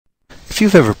If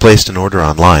you've ever placed an order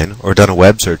online or done a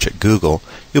web search at Google,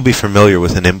 you'll be familiar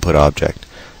with an input object.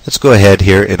 Let's go ahead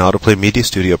here in AutoPlay Media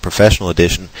Studio Professional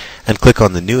Edition and click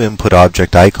on the new input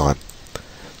object icon.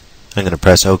 I'm going to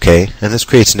press OK, and this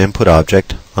creates an input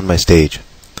object on my stage.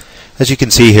 As you can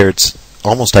see here, it's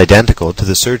almost identical to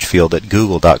the search field at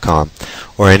google.com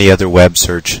or any other web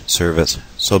search service.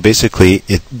 So basically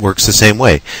it works the same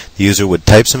way. The user would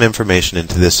type some information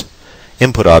into this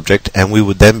input object, and we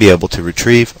would then be able to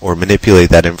retrieve or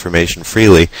manipulate that information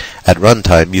freely at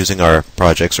runtime using our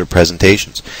projects or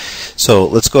presentations. So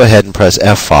let's go ahead and press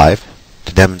F5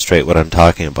 to demonstrate what I'm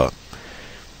talking about.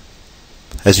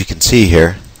 As you can see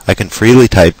here, I can freely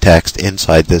type text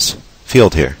inside this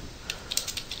field here.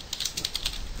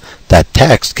 That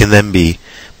text can then be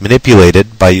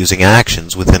manipulated by using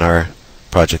actions within our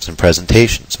projects and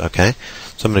presentations. Okay,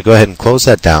 so I'm going to go ahead and close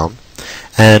that down,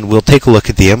 and we'll take a look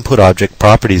at the input object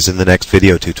properties in the next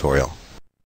video tutorial.